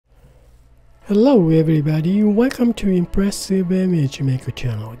Hello everybody, welcome to Impressive Image Maker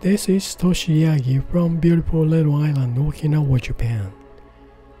channel. This is Toshi Yagi from beautiful little island Okinawa, Japan.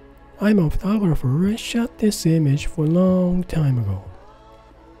 I'm a photographer and shot this image for a long time ago.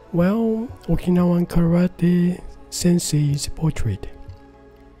 Well, Okinawan karate-sensei's portrait.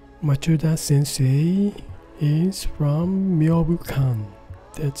 Matsuda-sensei is from Myobukan,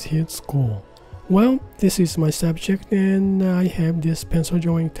 that's his school. Well, this is my subject and I have this pencil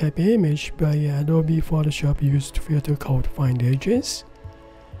drawing type image by Adobe Photoshop used filter called Find Edges.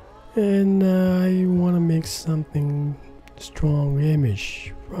 And I want to make something strong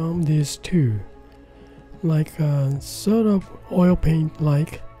image from these two. Like a sort of oil paint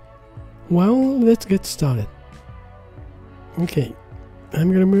like. Well, let's get started. Okay,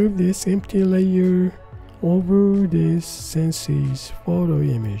 I'm gonna move this empty layer over this sensei's photo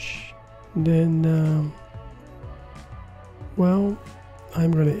image. Then, well,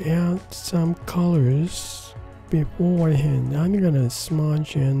 I'm gonna add some colors beforehand. I'm gonna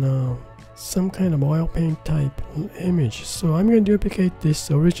smudge and some kind of oil paint type image. So I'm gonna duplicate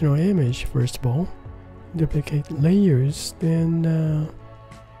this original image first of all. Duplicate layers. Then,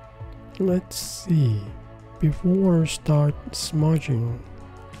 let's see. Before I start smudging,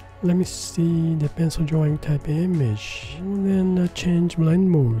 let me see the pencil drawing type image. And then change blend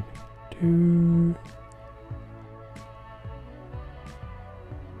mode to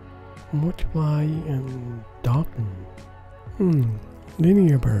multiply and darken.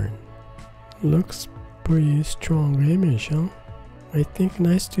 Linear burn. Looks pretty strong image, huh? I think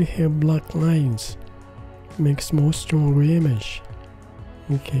nice to have black lines. Makes more stronger image.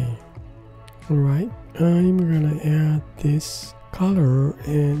 Okay. Alright, I'm gonna add this color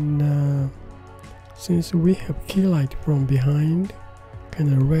and since we have key light from behind,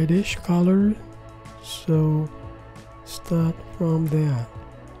 kind of reddish color, so start from that.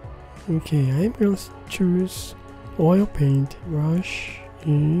 Okay, I'm gonna choose oil paint brush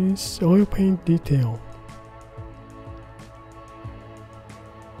is oil paint detail.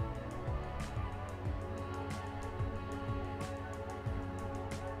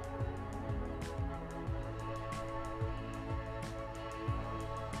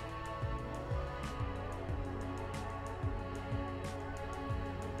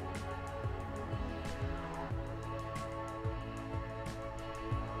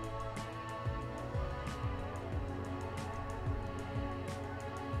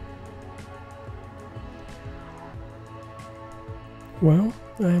 Well,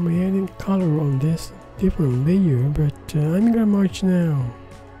 I'm adding color on this different layer, but I'm gonna merge now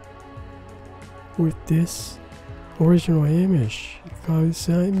with this original image because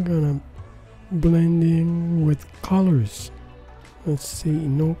I'm gonna blend in with colors. Let's see,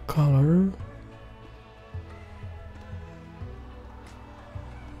 no color.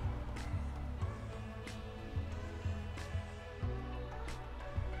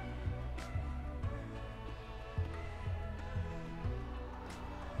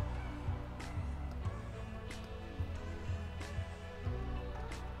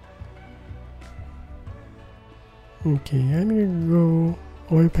 Okay, I'm gonna go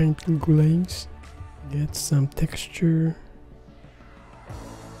oil paint glaze, get some texture.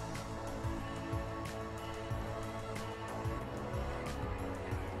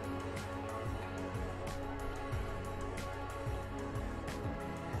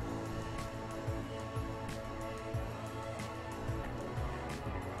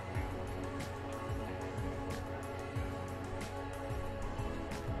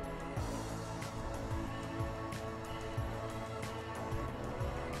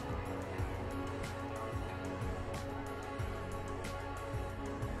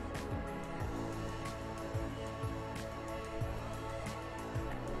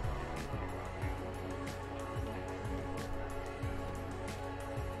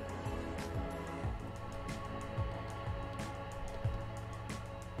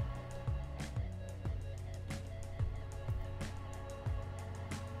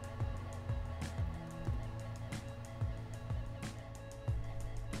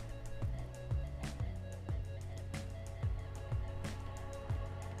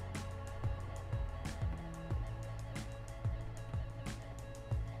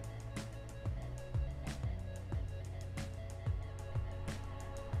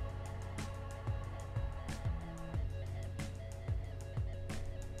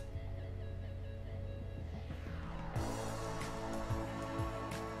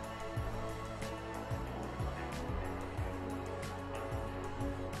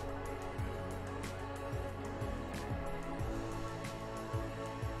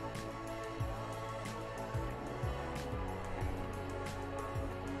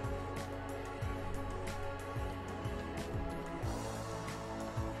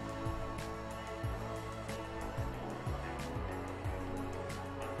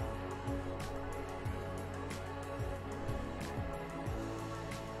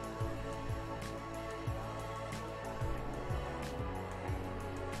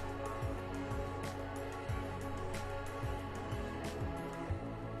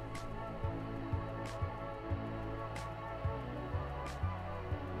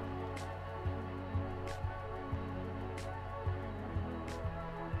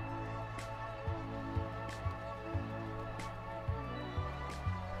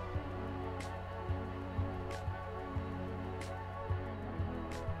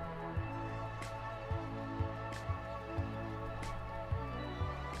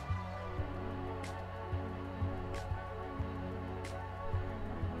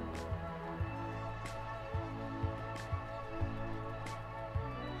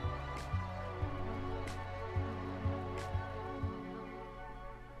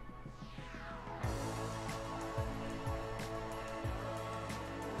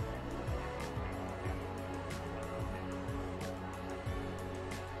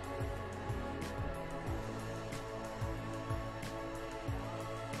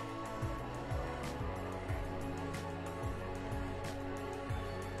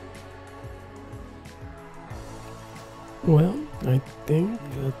 Well, I think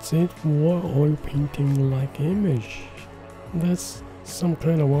that's it for oil painting like image. That's some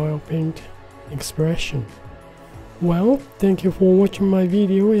kind of oil paint expression. Well, thank you for watching my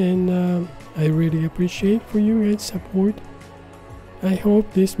video, and I really appreciate for you guys' support. I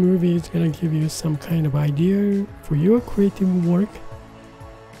hope this movie is gonna give you some kind of idea for your creative work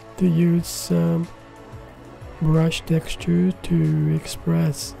to use some brush texture to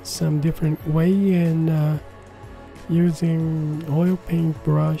express some different way, and using oil paint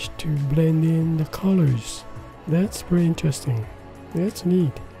brush to blend in the colors. That's pretty interesting. That's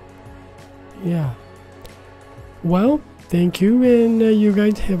neat. Yeah. Well, thank you, and you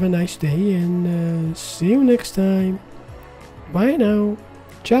guys have a nice day, and see you next time. Bye now.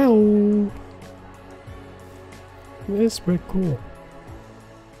 Ciao. That's pretty cool.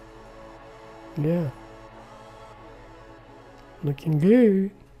 Yeah. Looking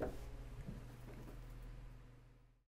good.